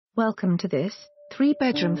Welcome to this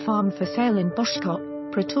 3-bedroom farm for sale in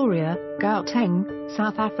Boschkop, Pretoria, Gauteng,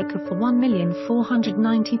 South Africa for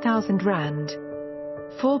R1,490,000.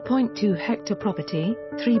 4.2 hectare property,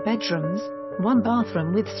 3 bedrooms, 1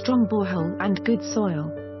 bathroom with strong borehole and good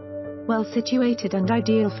soil. Well situated and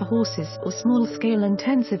ideal for horses or small-scale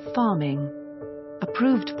intensive farming.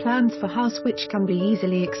 Approved plans for house which can be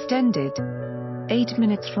easily extended. 8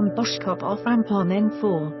 minutes from Boschkop off-ramp on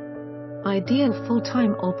N4. Ideal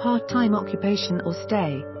full-time or part-time occupation or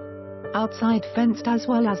stay. Outside fenced as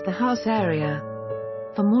well as the house area.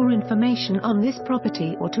 For more information on this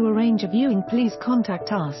property or to arrange a viewing, please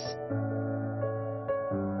contact us.